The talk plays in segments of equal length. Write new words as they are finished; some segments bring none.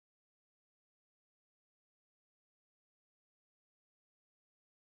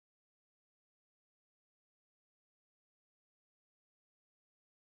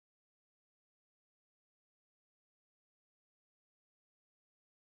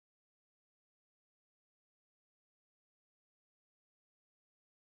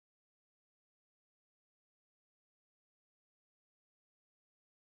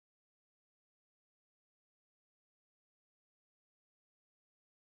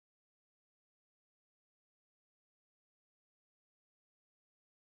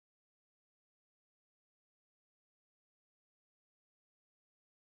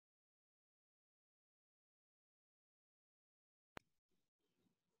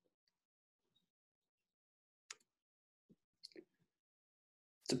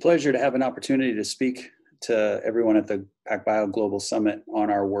It's a pleasure to have an opportunity to speak to everyone at the PacBio Global Summit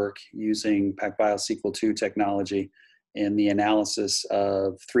on our work using PacBio Sequel II technology in the analysis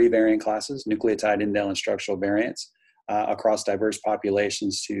of 3 variant classes, nucleotide, indel, and structural variants, across diverse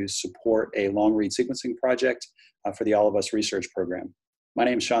populations to support a long-read sequencing project for the All of Us research program. My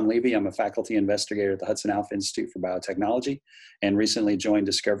name is Shawn Levy. I'm a faculty investigator at the Hudson Alpha Institute for Biotechnology and recently joined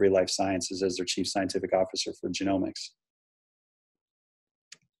Discovery Life Sciences as their Chief Scientific Officer for Genomics.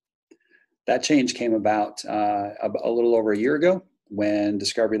 That change came about a little over a year ago when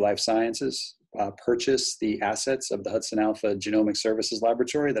Discovery Life Sciences purchased the assets of the Hudson Alpha Genomic Services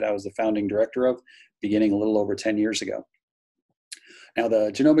Laboratory that I was the founding director of, beginning a little over 10 years ago. Now,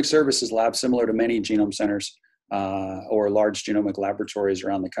 the Genomic Services Lab, similar to many genome centers or large genomic laboratories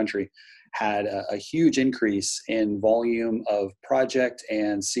around the country, had a huge increase in volume of project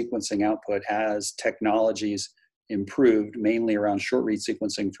and sequencing output as technologies improved, mainly around short-read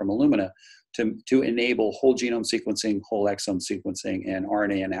sequencing from Illumina, to enable whole genome sequencing, whole exome sequencing, and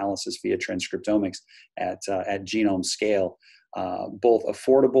RNA analysis via transcriptomics at genome scale, both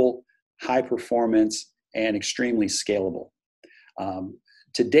affordable, high performance, and extremely scalable.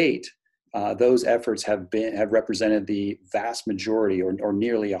 To date, those efforts have represented the vast majority, or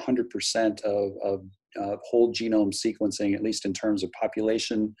nearly 100% of whole genome sequencing, at least in terms of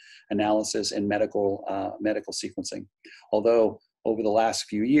population analysis and medical sequencing. Although over the last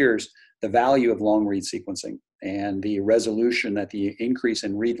few years, the value of long-read sequencing and the resolution that the increase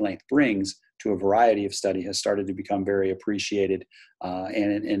in read length brings to a variety of study has started to become very appreciated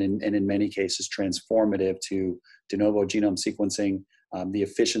and in many cases transformative to de novo genome sequencing, the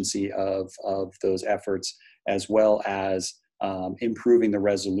efficiency of those efforts, as well as improving the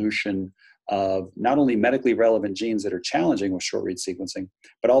resolution of not only medically relevant genes that are challenging with short-read sequencing,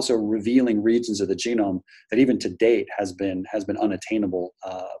 but also revealing regions of the genome that even to date has been unattainable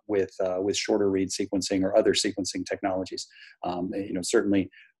with shorter read sequencing or other sequencing technologies. Certainly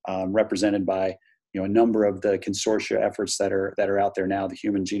represented by a number of the consortia efforts that are out there now, the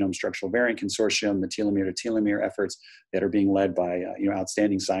Human Genome Structural Variant Consortium, the telomere to telomere efforts that are being led by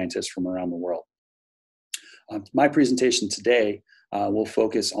outstanding scientists from around the world. My presentation today will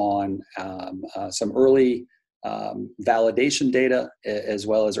focus on some early validation data as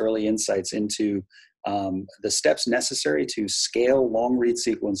well as early insights into the steps necessary to scale long-read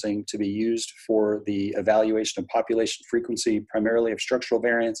sequencing to be used for the evaluation of population frequency, primarily of structural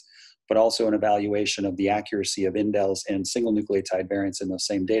variants, but also an evaluation of the accuracy of indels and single nucleotide variants in those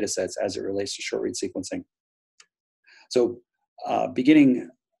same data sets as it relates to short-read sequencing. So beginning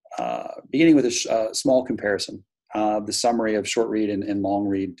with a small comparison, the summary of short-read and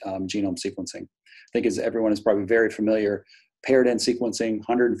long-read genome sequencing. I think as everyone is probably very familiar, paired-end sequencing,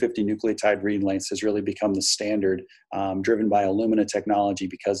 150 nucleotide read lengths has really become the standard, driven by Illumina technology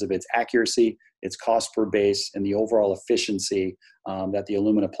because of its accuracy, its cost per base, and the overall efficiency that the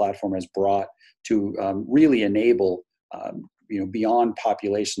Illumina platform has brought to really enable, beyond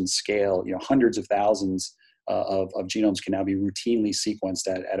population scale, hundreds of thousands of genomes can now be routinely sequenced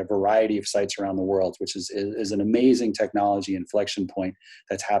at a variety of sites around the world, which is an amazing technology inflection point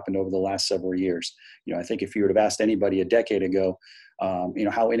that's happened over the last several years. I think if you would have asked anybody a decade ago,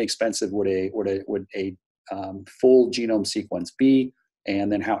 how inexpensive would a full genome sequence be,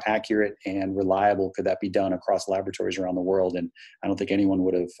 and then how accurate and reliable could that be done across laboratories around the world? And I don't think anyone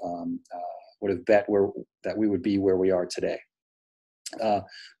would have bet that we would be where we are today. The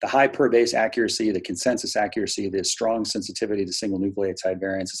high per base accuracy, the consensus accuracy, the strong sensitivity to single nucleotide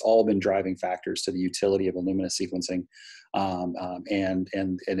variants has all been driving factors to the utility of Illumina sequencing and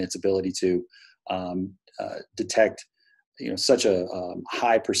its ability to detect such a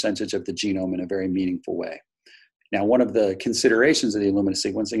high percentage of the genome in a very meaningful way. Now, one of the considerations of the Illumina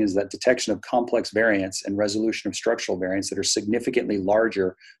sequencing is that detection of complex variants and resolution of structural variants that are significantly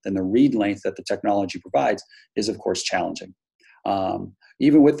larger than the read length that the technology provides is, of course, challenging.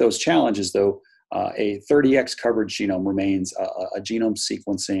 Even with those challenges, though, a 30x coverage genome remains a genome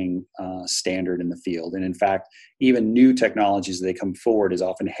sequencing standard in the field. And in fact, even new technologies as they come forward is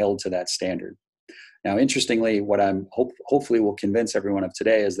often held to that standard. Now, interestingly, what I'm hopefully will convince everyone of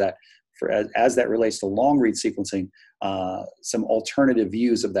today is that as that relates to long-read sequencing, some alternative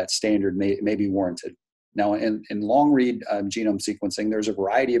views of that standard may be warranted. Now, in long-read genome sequencing, there's a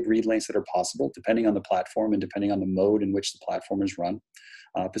variety of read lengths that are possible depending on the platform and depending on the mode in which the platform is run.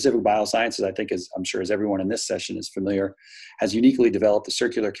 Pacific Biosciences, I think, I'm sure as everyone in this session is familiar, has uniquely developed the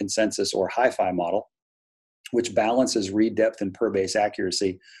circular consensus or HiFi model, which balances read depth and per base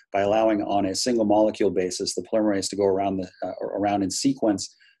accuracy by allowing on a single molecule basis the polymerase to go around and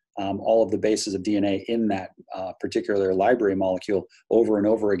sequence all of the bases of DNA in that particular library molecule over and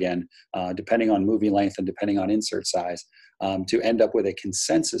over again, depending on movie length and depending on insert size, to end up with a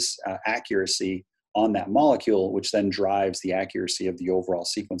consensus accuracy on that molecule, which then drives the accuracy of the overall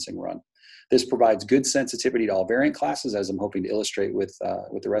sequencing run. This provides good sensitivity to all variant classes, as I'm hoping to illustrate with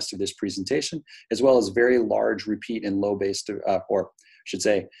the rest of this presentation, as well as very large repeat and low base, or I should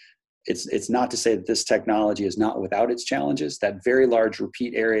say, it's not to say that this technology is not without its challenges. That very large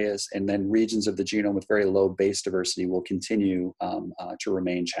repeat areas and then regions of the genome with very low base diversity will continue to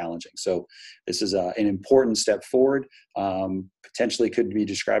remain challenging. So this is an important step forward, potentially could be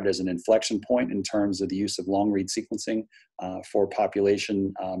described as an inflection point in terms of the use of long-read sequencing for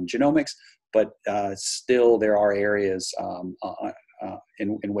population genomics, but still there are areas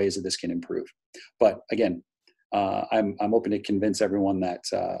in ways that this can improve. But again, I'm hoping to convince everyone that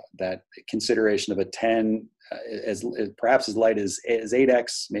that consideration of a 10, perhaps as light as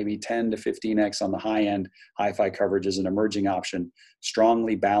 8x, maybe 10 to 15x on the high end, hi-fi coverage is an emerging option,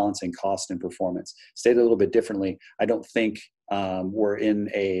 strongly balancing cost and performance. Stated a little bit differently, I don't think we're in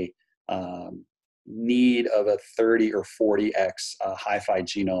a need of a 30 or 40x hi-fi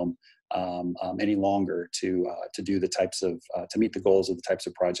genome any longer to do the types of to meet the goals of the types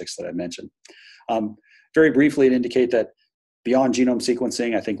of projects that I mentioned. Very briefly, to indicate that beyond genome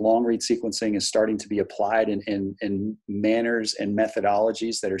sequencing, I think long-read sequencing is starting to be applied in manners and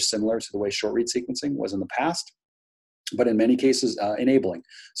methodologies that are similar to the way short-read sequencing was in the past, but in many cases enabling.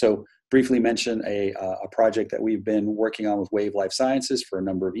 So briefly mention a project that we've been working on with Wave Life Sciences for a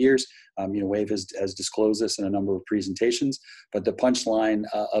number of years. Wave has disclosed this in a number of presentations, but the punchline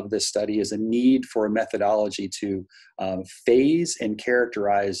of this study is a need for a methodology to phase and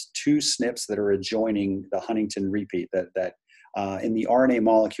characterize two SNPs that are adjoining the Huntington repeat. That in the RNA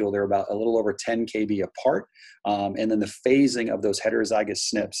molecule, they're about a little over 10 kb apart, and then the phasing of those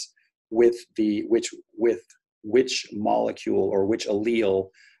heterozygous SNPs with which molecule or which allele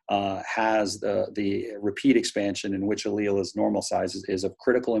has the repeat expansion and which allele is normal size is of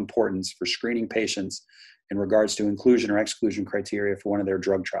critical importance for screening patients in regards to inclusion or exclusion criteria for one of their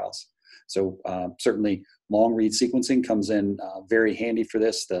drug trials. So certainly long-read sequencing comes in very handy for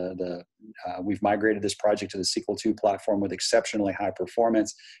this. We've migrated this project to the Sequel II platform with exceptionally high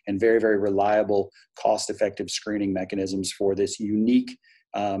performance and very, very reliable, cost-effective screening mechanisms for this unique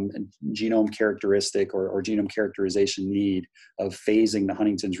genome characteristic or genome characterization need of phasing the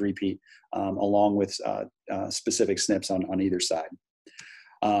Huntington's repeat along with specific SNPs on either side.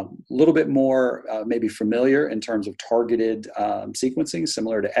 A little bit more maybe familiar in terms of targeted sequencing,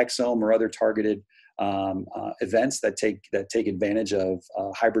 similar to exome or other targeted events that take advantage of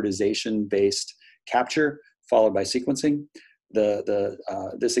hybridization-based capture followed by sequencing.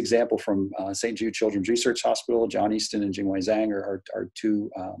 This example from St. Jude Children's Research Hospital, John Easton and Jingwei Zhang are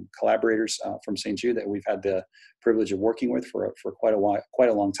two collaborators from St. Jude that we've had the privilege of working with for quite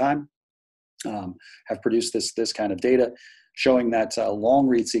a long time. Have produced this kind of data showing that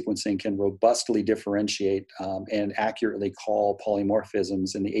long-read sequencing can robustly differentiate and accurately call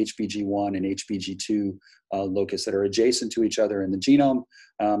polymorphisms in the HBG1 and HBG2 locus that are adjacent to each other in the genome.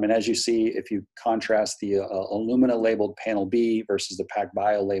 And as you see, if you contrast the Illumina labeled panel B versus the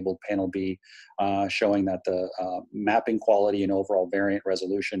PacBio labeled panel B, showing that the mapping quality and overall variant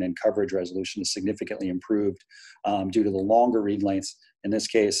resolution and coverage resolution is significantly improved due to the longer read lengths. In this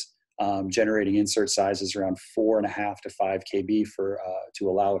case, generating insert sizes around 4.5 to 5 kb to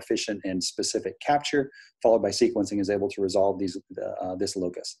allow efficient and specific capture, followed by sequencing is able to resolve this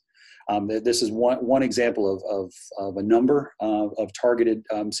locus. This is one example of a number of targeted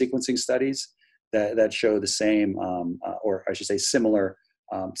sequencing studies that show the same, or I should say similar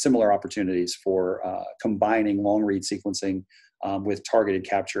opportunities for combining long-read sequencing with targeted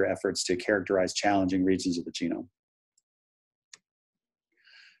capture efforts to characterize challenging regions of the genome.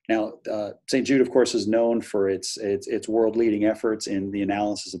 Now, St. Jude, of course, is known for its world-leading efforts in the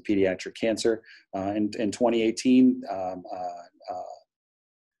analysis of pediatric cancer. In 2018,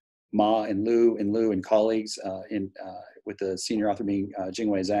 Ma and Lu and colleagues with the senior author being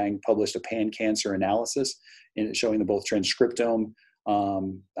Jingwei Zhang published a pan-cancer analysis showing the both transcriptome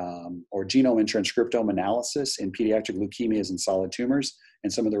or genome and transcriptome analysis in pediatric leukemias and solid tumors.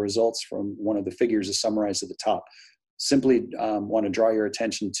 And some of the results from one of the figures is summarized at the top. Simply want to draw your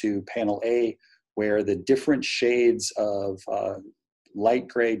attention to panel A, where the different shades of light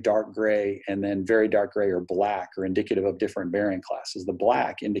gray, dark gray, and then very dark gray or black are indicative of different variant classes. The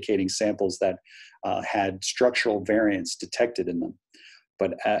black indicating samples that had structural variants detected in them.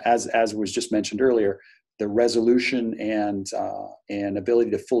 But as was just mentioned earlier, the resolution and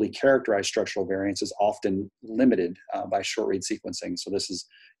ability to fully characterize structural variants is often limited by short read sequencing. So this is,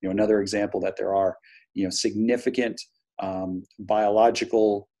 another example that there are, significant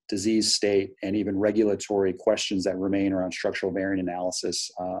biological disease state and even regulatory questions that remain around structural variant analysis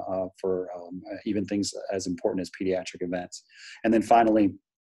for even things as important as pediatric events. And then finally,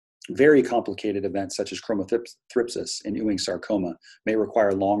 very complicated events such as chromothripsis and Ewing sarcoma may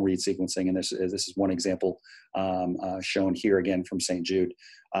require long read sequencing, and this is one example shown here again from St. Jude,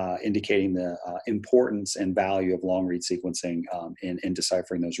 indicating the importance and value of long read sequencing in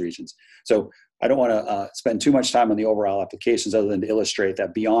deciphering those regions. So I don't want to spend too much time on the overall applications other than to illustrate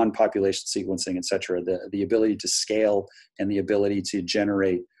that beyond population sequencing, et cetera, the ability to scale and the ability to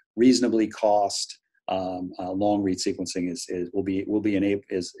generate reasonably cost long read sequencing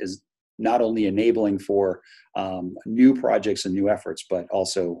is not only enabling for new projects and new efforts, but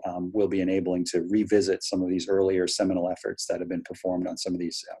also will be enabling to revisit some of these earlier seminal efforts that have been performed on some of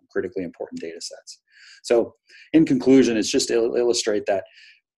these critically important data sets. So in conclusion, it's just to illustrate that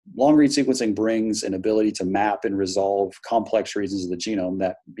long read sequencing brings an ability to map and resolve complex regions of the genome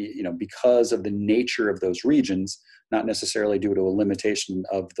that, because of the nature of those regions, not necessarily due to a limitation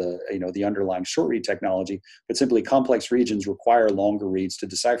of the underlying short read technology, but simply complex regions require longer reads to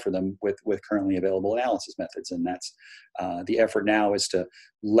decipher them with currently available analysis methods. And that's the effort now is to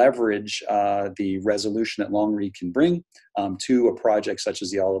leverage the resolution that long read can bring to a project such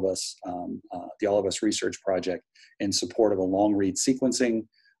as the All of Us research project in support of a long read sequencing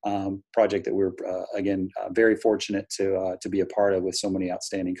project that we're again very fortunate to be a part of with so many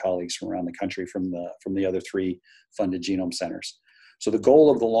outstanding colleagues from around the country from the other 3 funded genome centers. So the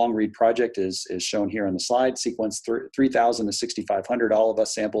goal of the long read project is shown here on the slide: sequence 3,000 to 6,500 All of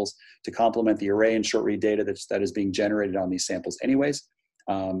Us samples to complement the array and short read data that is being generated on these samples anyways,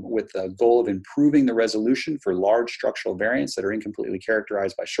 with the goal of improving the resolution for large structural variants that are incompletely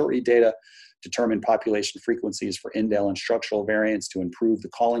characterized by short read data, determine population frequencies for indel and structural variants to improve the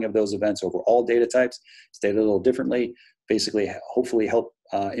calling of those events over all data types, stated a little differently, basically hopefully help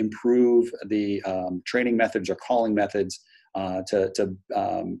improve the training methods or calling methods to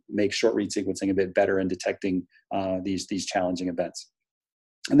make short read sequencing a bit better in detecting these challenging events.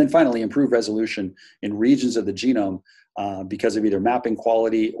 And then finally, improve resolution in regions of the genome because of either mapping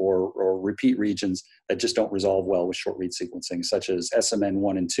quality or repeat regions that just don't resolve well with short read sequencing, such as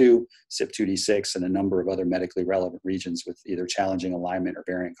SMN1 and 2, CYP2D6, and a number of other medically relevant regions with either challenging alignment or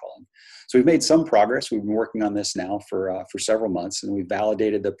variant calling. So we've made some progress. We've been working on this now for several months, and we've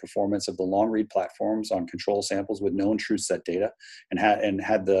validated the performance of the long read platforms on control samples with known true set data, and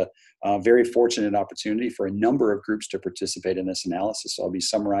had the very fortunate opportunity for a number of groups to participate in this analysis. So I'll be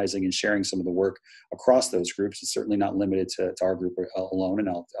summarizing and sharing some of the work across those groups. It's certainly not limited to our group alone, and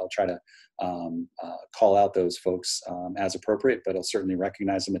I'll try to call out those folks as appropriate, but I'll certainly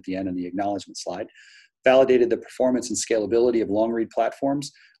recognize them at the end in the acknowledgement slide. Validated the performance and scalability of long read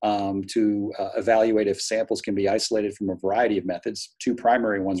platforms to evaluate if samples can be isolated from a variety of methods. 2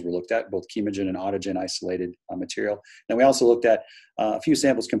 primary ones were looked at, both chemogen and autogen isolated material. And we also looked at a few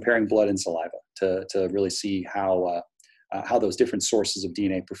samples comparing blood and saliva to really see how those different sources of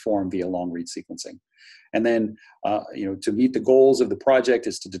DNA perform via long read sequencing. And then, to meet the goals of the project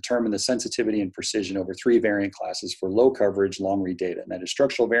is to determine the sensitivity and precision over 3 variant classes for low coverage long read data. And that is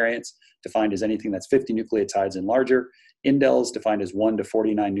structural variants, defined as anything that's 50 nucleotides and larger, indels, defined as 1 to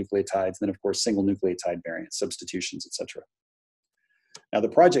 49 nucleotides, and then of course single nucleotide variants, substitutions, etc. Now the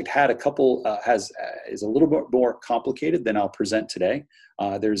project had a couple, is a little bit more complicated than I'll present today.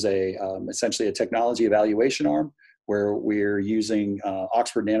 There's essentially a technology evaluation arm, where we're using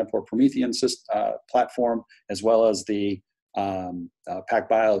Oxford Nanopore Promethean platform, as well as the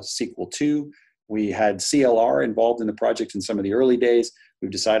PacBio Sequel 2. We had CLR involved in the project in some of the early days.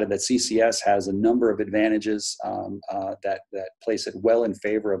 We've decided that CCS has a number of advantages that place it well in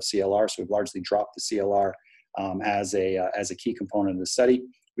favor of CLR, so we've largely dropped the CLR as a key component of the study.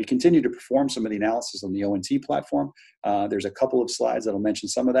 We continue to perform some of the analysis on the ONT platform. There's a couple of slides that'll mention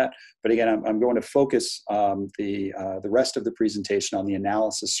some of that, but again, I'm going to focus the rest of the presentation on the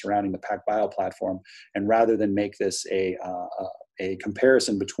analysis surrounding the PacBio platform, and rather than make this a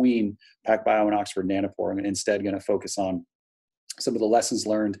comparison between PacBio and Oxford Nanopore, I'm instead going to focus on some of the lessons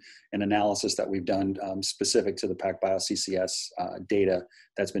learned and analysis that we've done specific to the PacBio CCS data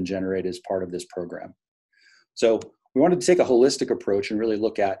that's been generated as part of this program. So we wanted to take a holistic approach and really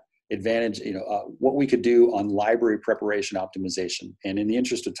look at what we could do on library preparation optimization. And in the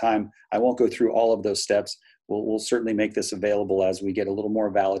interest of time, I won't go through all of those steps. we'll certainly make this available as we get a little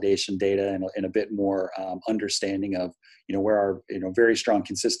more validation data and a bit more understanding of, where our, very strong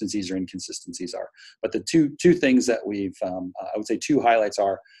consistencies or inconsistencies are. But the two things that we've, I would say two highlights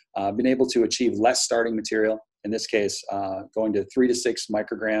are, been able to achieve less starting material. In this case, going to 3 to 6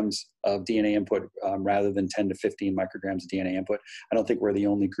 micrograms of DNA input rather than 10 to 15 micrograms of DNA input. I don't think we're the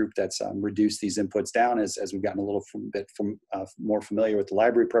only group that's reduced these inputs down as we've gotten a little bit more familiar with the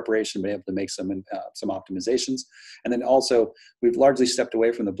library preparation, been able to make some optimizations. And then also, we've largely stepped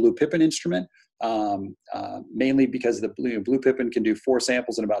away from the blue pippin instrument, mainly because the blue pippin can do 4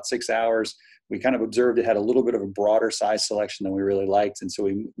 samples in about 6 hours. We kind of observed it had a little bit of a broader size selection than we really liked, and so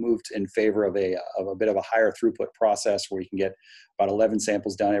we moved in favor of a bit of a higher throughput process where you can get about 11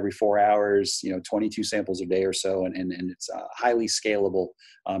 samples done every 4 hours, 22 samples a day or so, and it's highly scalable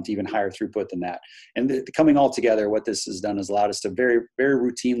to even higher throughput than that. And coming all together, what this has done is allowed us to very, very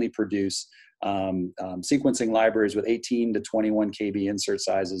routinely produce sequencing libraries with 18 to 21 kb insert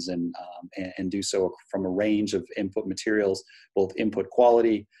sizes and do so from a range of input materials, both input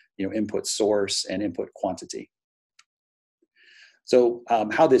quality, input source, and input quantity. So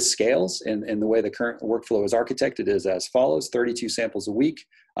how this scales and the way the current workflow is architected is as follows: 32 samples a week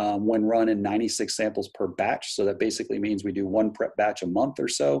when run in 96 samples per batch. So that basically means we do 1 prep batch a month or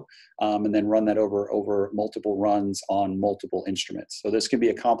so, and then run that over multiple runs on multiple instruments. So this can be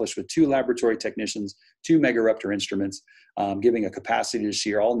accomplished with 2 laboratory technicians, 2 Megaruptor instruments, giving a capacity to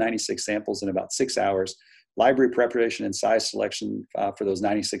shear all 96 samples in about 6 hours. Library preparation and size selection for those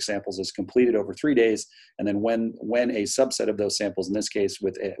 96 samples is completed over 3 days. And then when a subset of those samples, in this case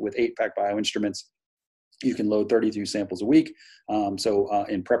with 8 PacBio instruments, you can load 32 samples a week.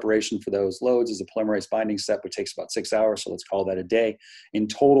 In preparation for those loads is a polymerase binding step, which takes about 6 hours. So let's call that a day. In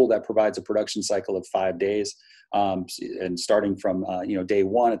total, that provides a production cycle of 5 days. And starting from day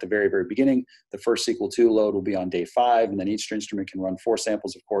 1 at the very, very beginning, the first Sequel II load will be on day 5, and then each instrument can run 4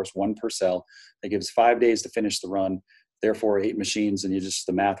 samples, of course, 1 per cell. That gives 5 days to finish the run. Therefore, 8 machines, and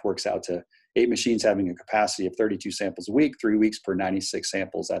the math works out to 8 machines having a capacity of 32 samples a week, 3 weeks per 96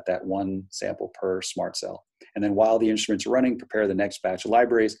 samples at that 1 sample per SMRT Cell. And then while the instruments are running, prepare the next batch of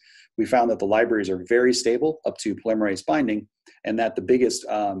libraries. We found that the libraries are very stable up to polymerase binding, and that the biggest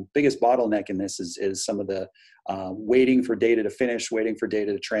bottleneck in this is some of the waiting for data to finish, waiting for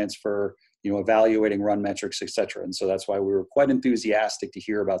data to transfer, evaluating run metrics, et cetera. And so that's why we were quite enthusiastic to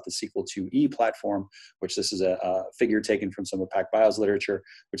hear about the Sequel IIe platform, which this is a figure taken from some of PacBio's literature,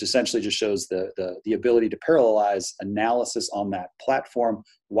 which essentially just shows the ability to parallelize analysis on that platform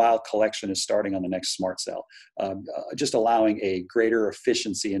while collection is starting on the next SMRT Cell, just allowing a greater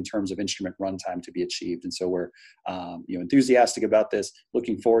efficiency in terms of instrument runtime to be achieved. And so we're enthusiastic about this,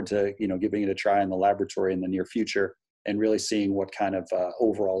 looking forward to giving it a try in the laboratory in the near future, and really seeing what kind of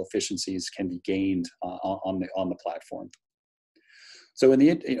overall efficiencies can be gained on the platform. So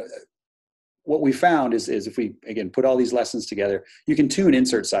what we found is if we, again, put all these lessons together, you can tune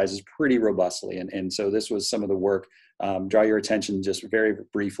insert sizes pretty robustly. And so this was some of the work. Draw your attention just very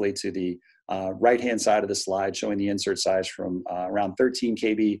briefly to the right-hand side of the slide, showing the insert size from around 13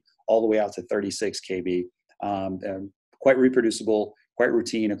 kb all the way out to 36 kb. Quite reproducible, quite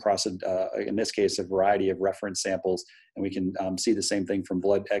routine across, in this case, a variety of reference samples. And we can see the same thing from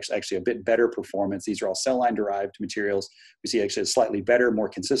blood, actually a bit better performance. These are all cell line derived materials. We see actually a slightly better, more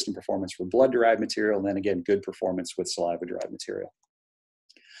consistent performance for blood derived material, and then again, good performance with saliva derived material.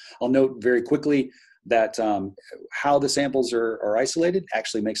 I'll note very quickly that how the samples are isolated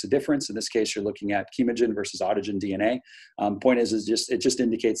actually makes a difference. In this case, you're looking at chemogen versus autogen DNA. Point is it just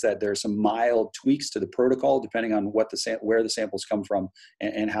indicates that there are some mild tweaks to the protocol depending on where the samples come from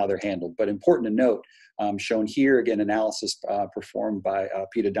and how they're handled. But important to note, shown here again, analysis performed by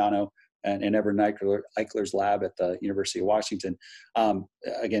Pete Adano and Evan Eichler's lab at the University of Washington.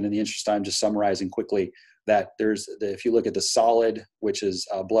 Again, in the interest of time, just summarizing quickly, that if you look at the solid, which is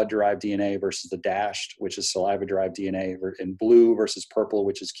blood-derived DNA, versus the dashed, which is saliva-derived DNA, in blue versus purple,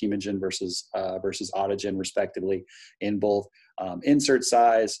 which is chemogen versus autogen, respectively, in both insert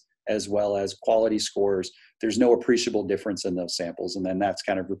size as well as quality scores, there's no appreciable difference in those samples. And then that's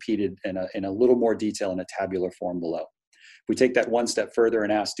kind of repeated in a little more detail in a tabular form below. If we take that one step further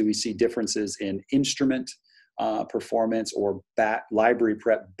and ask, do we see differences in instrument performance or library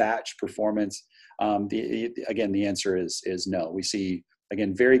prep batch performance? Again, the answer is no. We see,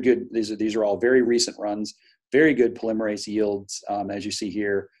 again, very good, these are all very recent runs, very good polymerase yields, as you see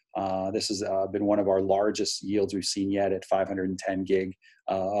here, This has been one of our largest yields we've seen yet at 510 gig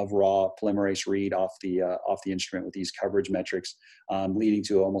of raw polymerase read off the instrument with these coverage metrics, leading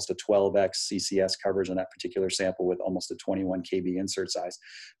to almost a 12x CCS coverage on that particular sample with almost a 21 kb insert size.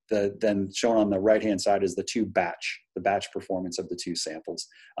 Then shown on the right-hand side is the batch performance of the two samples.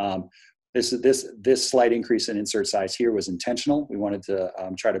 This slight increase in insert size here was intentional. We wanted to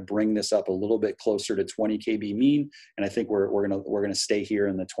try to bring this up a little bit closer to 20 kb mean, and I think we're gonna stay here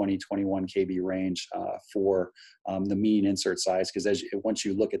in the 20-21 kb range for the mean insert size, because once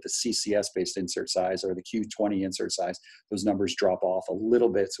you look at the CCS based insert size or the Q20 insert size, those numbers drop off a little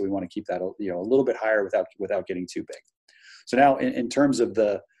bit. So we want to keep that a little bit higher without getting too big. So now in terms of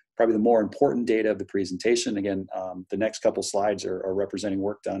probably the more important data of the presentation. Again, the next couple slides are representing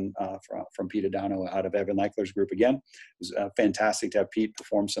work done from Pete Adano out of Evan Leichler's group again. It was fantastic to have Pete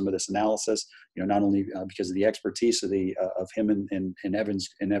perform some of this analysis, not only because of the expertise of him in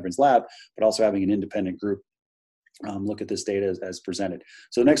Evan's lab, but also having an independent group look at this data as presented.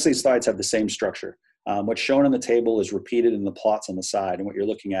 So the next three slides have the same structure. What's shown on the table is repeated in the plots on the side, and what you're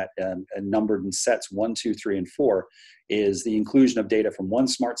looking at numbered in sets 1, 2, 3, and 4 is the inclusion of data from 1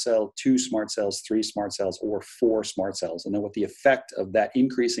 smart cell, 2 smart cells, 3 smart cells, or 4 smart cells, and then what the effect of that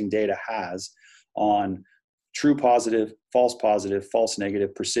increasing data has on true positive, false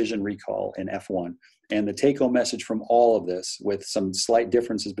negative, precision recall, and F1. And the take-home message from all of this, with some slight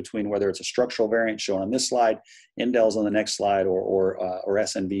differences between whether it's a structural variant shown on this slide, indels on the next slide, or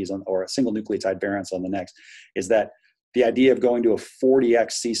SNVs or single nucleotide variants on the next, is that the idea of going to a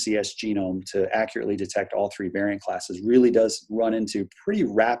 40x CCS genome to accurately detect all 3 variant classes really does run into pretty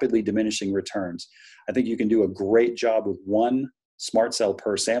rapidly diminishing returns. I think you can do a great job with 1 smart cell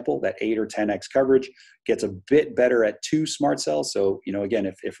per sample. That 8 or 10x coverage gets a bit better at 2 smart cells. So, again,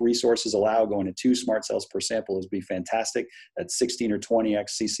 if resources allow, going to 2 smart cells per sample would be fantastic. That's 16 or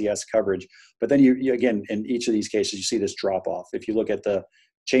 20x CCS coverage. But then you again, in each of these cases, you see this drop off. If you look at the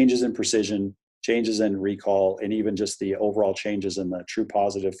changes in precision, changes in recall, and even just the overall changes in the true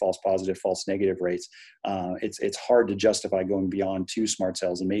positive, false negative rates, it's hard to justify going beyond 2 smart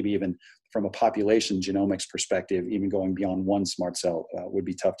cells, and maybe even from a population genomics perspective, even going beyond 1 smart cell would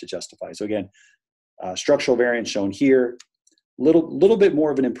be tough to justify. So again, structural variants shown here, little bit more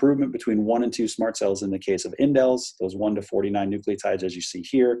of an improvement between 1 and 2 smart cells in the case of indels, those 1 to 49 nucleotides as you see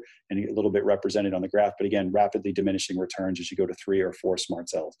here, and a little bit represented on the graph, but again, rapidly diminishing returns as you go to 3 or 4 smart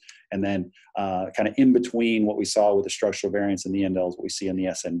cells. And then kind of in between what we saw with the structural variants and the indels, what we see in the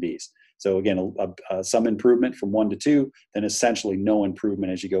SNVs. So again, some improvement from 1 to 2, then essentially no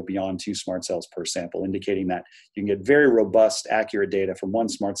improvement as you go beyond 2 smart cells per sample, indicating that you can get very robust, accurate data from 1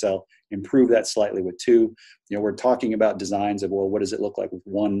 smart cell, improve that slightly with 2. We're talking about designs of, well, what does it look like with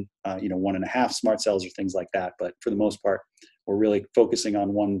 1, 1.5 smart cells or things like that. But for the most part, we're really focusing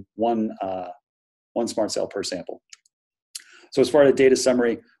on one smart cell per sample. So as far as data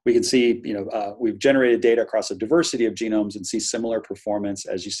summary, we can see, we've generated data across a diversity of genomes and see similar performance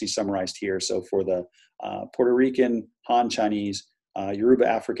as you see summarized here. So for the Puerto Rican, Han Chinese, Yoruba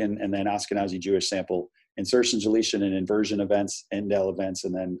African, and then Ashkenazi Jewish sample, insertion, deletion, and inversion events, indel events,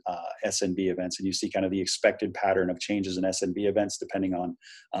 and then SNV events. And you see kind of the expected pattern of changes in SNV events depending on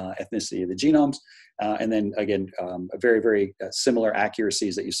ethnicity of the genomes. And then again, very, very similar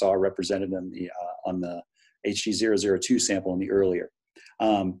accuracies that you saw represented in on the HG002 sample in the earlier.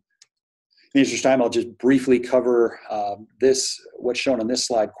 In the interest of time, I'll just briefly cover what's shown on this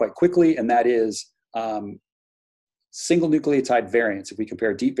slide quite quickly, and that is single nucleotide variants. If we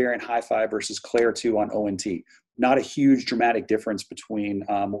compare deep variant HiFi versus CLAIR2 on ONT, not a huge dramatic difference between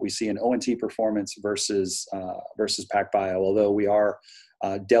what we see in ONT performance versus PacBio, although we are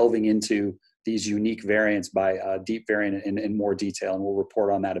delving into these unique variants by deep variant in more detail, and we'll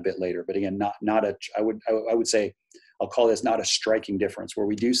report on that a bit later. But again, I would say I'll call this not a striking difference. Where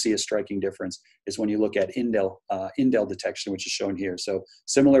we do see a striking difference is when you look at indel detection, which is shown here. So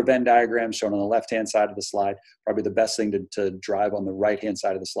similar Venn diagram shown on the left-hand side of the slide. Probably the best thing to drive on the right-hand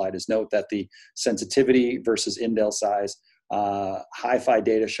side of the slide is note that the sensitivity versus indel size, HiFi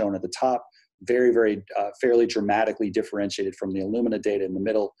data shown at the top, very, very fairly dramatically differentiated from the Illumina data in the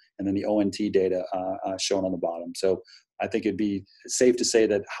middle, and then the ONT data shown on the bottom. So I think it'd be safe to say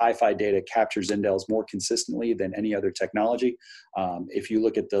that HiFi data captures indels more consistently than any other technology. If you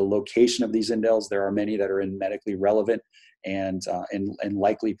look at the location of these indels, there are many that are medically relevant and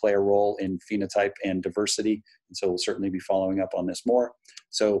likely play a role in phenotype and diversity. And so we'll certainly be following up on this more.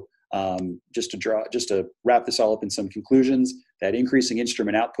 So just to wrap this all up in some conclusions, that increasing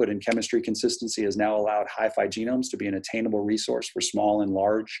instrument output and chemistry consistency has now allowed HiFi genomes to be an attainable resource for small and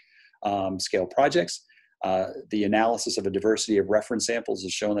large scale projects. The analysis of a diversity of reference samples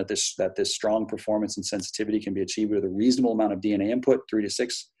has shown that this strong performance and sensitivity can be achieved with a reasonable amount of DNA input, 3 to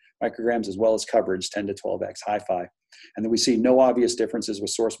 6 micrograms, as well as coverage, 10 to 12x HiFi. And then we see no obvious differences with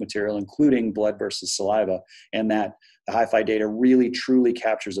source material, including blood versus saliva, and that the HiFi data really truly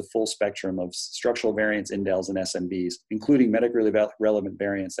captures a full spectrum of structural variants, indels, and SNVs, including medically relevant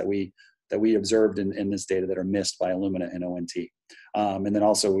variants that we observed in this data that are missed by Illumina and ONT. And then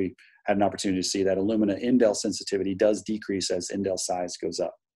also we had an opportunity to see that Illumina indel sensitivity does decrease as indel size goes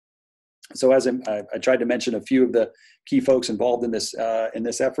up. So as I tried to mention a few of the key folks involved in this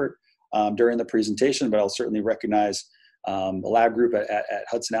effort during the presentation, but I'll certainly recognize the lab group at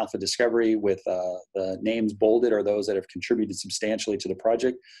Hudson Alpha Discovery with the names bolded are those that have contributed substantially to the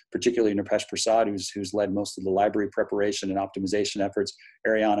project, particularly Nirpesh Prasad, who's led most of the library preparation and optimization efforts,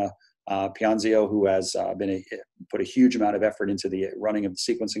 Ariana Pianzio, who has put a huge amount of effort into the running of the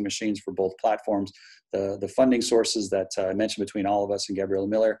sequencing machines for both platforms, the funding sources that I mentioned between all of us and Gabriella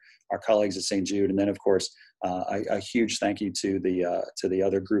Miller, our colleagues at St. Jude, and then of course a huge thank you to the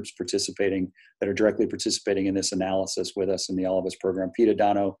other groups participating that are directly participating in this analysis with us in the All of Us program: Pete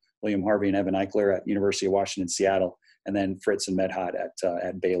Adano, William Harvey, and Evan Eichler at University of Washington, Seattle, and then Fritz and Medhad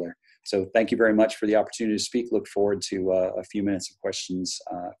at Baylor. So thank you very much for the opportunity to speak. Look forward to a few minutes of question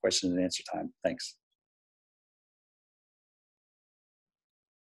and answer time. Thanks.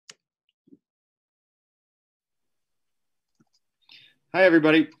 Hi,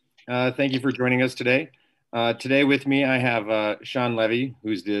 everybody. Thank you for joining us today. Today with me, I have Shawn Levy,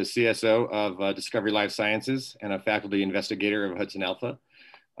 who's the CSO of Discovery Life Sciences and a faculty investigator of Hudson Alpha.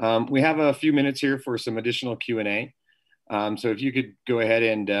 We have a few minutes here for some additional Q&A. So if you could go ahead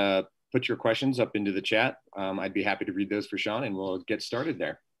and put your questions up into the chat, I'd be happy to read those for Shawn, and we'll get started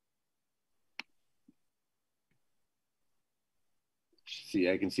there. See,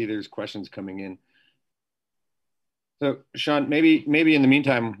 I can see there's questions coming in. So Shawn, maybe in the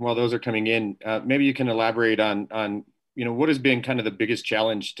meantime, while those are coming in, maybe you can elaborate on what has been kind of the biggest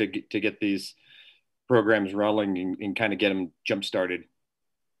challenge to get these programs rolling and kind of get them jump started.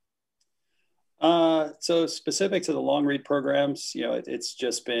 So specific to the long read programs, it's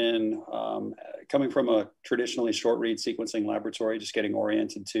just been coming from a traditionally short read sequencing laboratory, just getting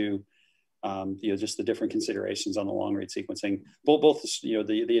oriented to just the different considerations on the long read sequencing, both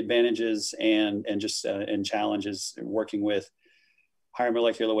the advantages and challenges working with higher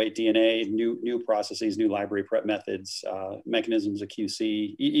molecular weight DNA, new processes, new library prep methods, mechanisms of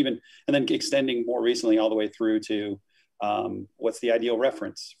QC, and then extending more recently all the way through to what's the ideal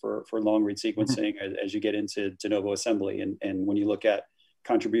reference for long read sequencing as you get into de novo assembly, and when you look at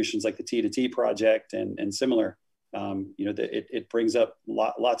contributions like the T2T project and similar. It brings up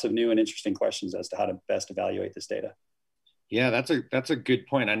lots of new and interesting questions as to how to best evaluate this data. Yeah, that's a good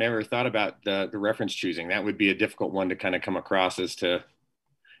point. I never thought about the reference choosing. That would be a difficult one to kind of come across as to,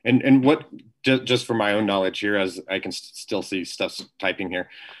 and what, just for my own knowledge here, as I can still see stuff typing here.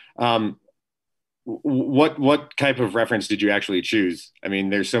 What type of reference did you actually choose? I mean,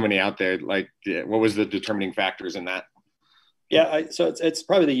 there's so many out there. Like, what was the determining factors in that? Yeah, so it's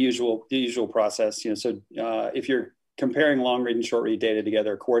probably the usual process. So if you're comparing long read and short read data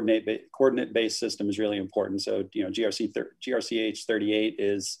together, coordinate-based system is really important. So GRCH38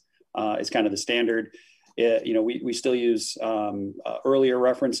 is kind of the standard. We still use earlier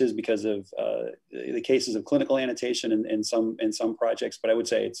references because of the cases of clinical annotation in some projects, but I would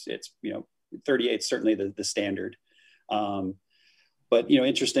say it's 38 is certainly the standard. But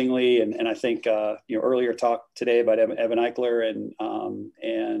interestingly, and I think earlier talk today about Evan Eichler and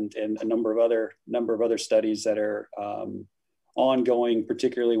a number of other studies that are ongoing,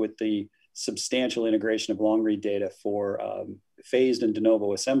 particularly with the substantial integration of long read data for phased and de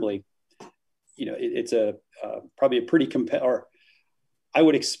novo assembly. It's probably a pretty I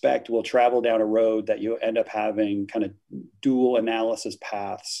would expect we'll travel down a road that you end up having kind of dual analysis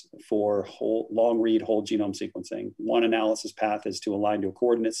paths for long read whole genome sequencing. One analysis path is to align to a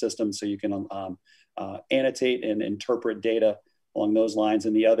coordinate system so you can annotate and interpret data along those lines.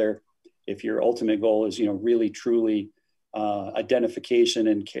 And the other, if your ultimate goal is really truly identification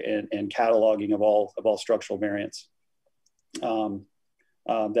and cataloging of all structural variants, that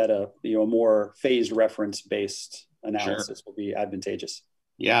a more phased reference based analysis will be advantageous.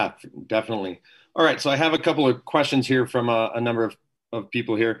 Yeah, definitely. All right, so I have a couple of questions here from a number of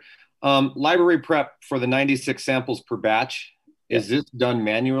people here. Library prep for the 96 samples per batch, is this done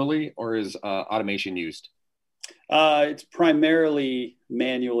manually or is automation used? It's primarily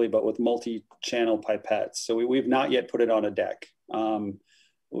manually, but with multi-channel pipettes. So we've not yet put it on a deck.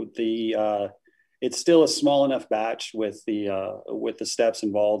 it's still a small enough batch with the steps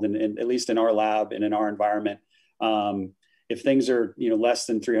involved, and at least in our lab and in our environment. If things are less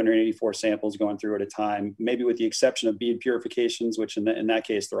than 384 samples going through at a time, maybe with the exception of bead purifications, which in that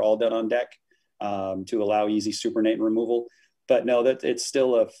case they're all done on deck to allow easy supernatant removal. But no, that it's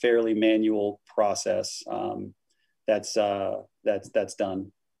still a fairly manual process that's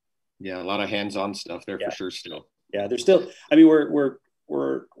done. Yeah, a lot of hands-on stuff there for sure. Still, yeah, there's still. I mean,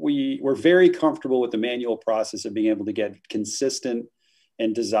 we're very comfortable with the manual process of being able to get consistent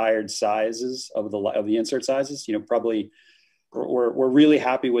and desired sizes of the insert sizes. Probably we're really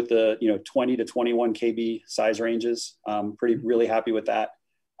happy with the 20 to 21 kb size ranges. Really happy with that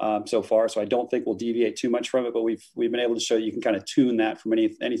so far. So I don't think we'll deviate too much from it. But we've been able to show you can kind of tune that from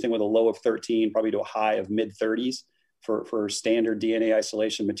anything with a low of 13, probably to a high of mid 30s for standard DNA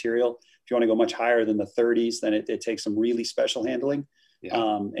isolation material. If you want to go much higher than the 30s, then it takes some really special handling.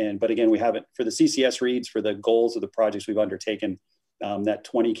 Yeah. But again, we haven't, for the CCS reads, for the goals of the projects we've undertaken, that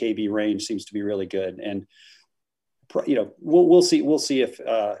 20 kb range seems to be really good. And we'll see if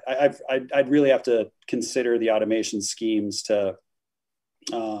I'd really have to consider the automation schemes to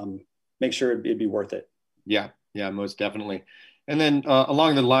make sure it'd be worth it. Yeah, most definitely. And then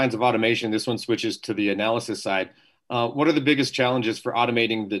along the lines of automation, this one switches to the analysis side. What are the biggest challenges for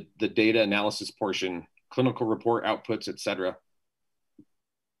automating the data analysis portion, clinical report outputs, et cetera?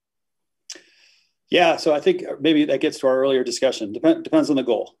 Yeah, so I think maybe that gets to our earlier discussion. Depends on the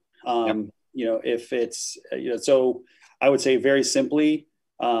goal. If it's, so I would say very simply,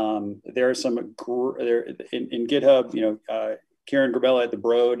 there are some in GitHub, Kieran Grabella at the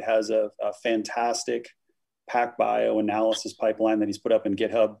Broad has a fantastic PacBio analysis pipeline that he's put up in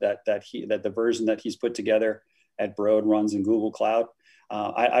GitHub that the version that he's put together at Broad runs in Google Cloud.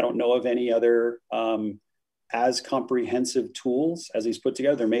 I don't know of any other as comprehensive tools as he's put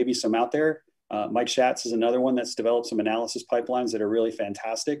together. There may be some out there. Mike Schatz is another one that's developed some analysis pipelines that are really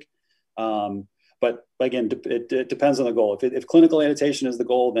fantastic. But again, it depends on the goal. If clinical annotation is the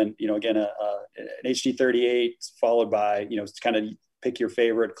goal, then again, an HD38 followed by kind of pick your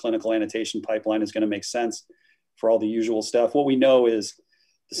favorite clinical annotation pipeline is going to make sense for all the usual stuff. What we know is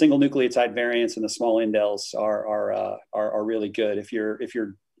the single nucleotide variants and the small indels are really good. If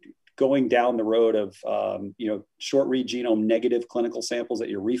you're going down the road of short read genome negative clinical samples that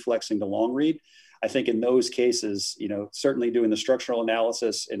you're reflexing to long read, I think in those cases, certainly doing the structural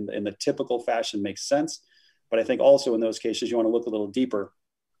analysis in the typical fashion makes sense. But I think also in those cases, you want to look a little deeper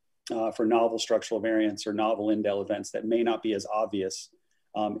for novel structural variants or novel indel events that may not be as obvious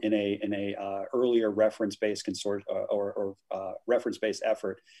in a earlier reference-based consort or reference-based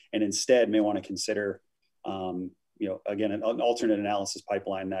effort, and instead may want to consider again, an alternate analysis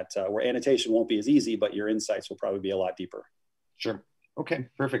pipeline that where annotation won't be as easy, but your insights will probably be a lot deeper. Sure. Okay,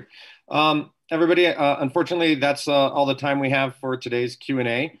 perfect. Everybody, unfortunately, that's all the time we have for today's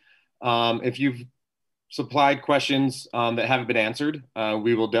Q&A. If you've supplied questions that haven't been answered,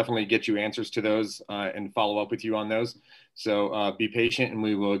 we will definitely get you answers to those and follow up with you on those. So be patient and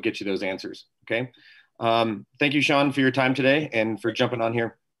we will get you those answers. Okay. Thank you, Shawn, for your time today and for jumping on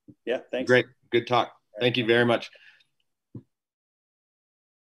here. Yeah, thanks. Great. Good talk. Thank you very much.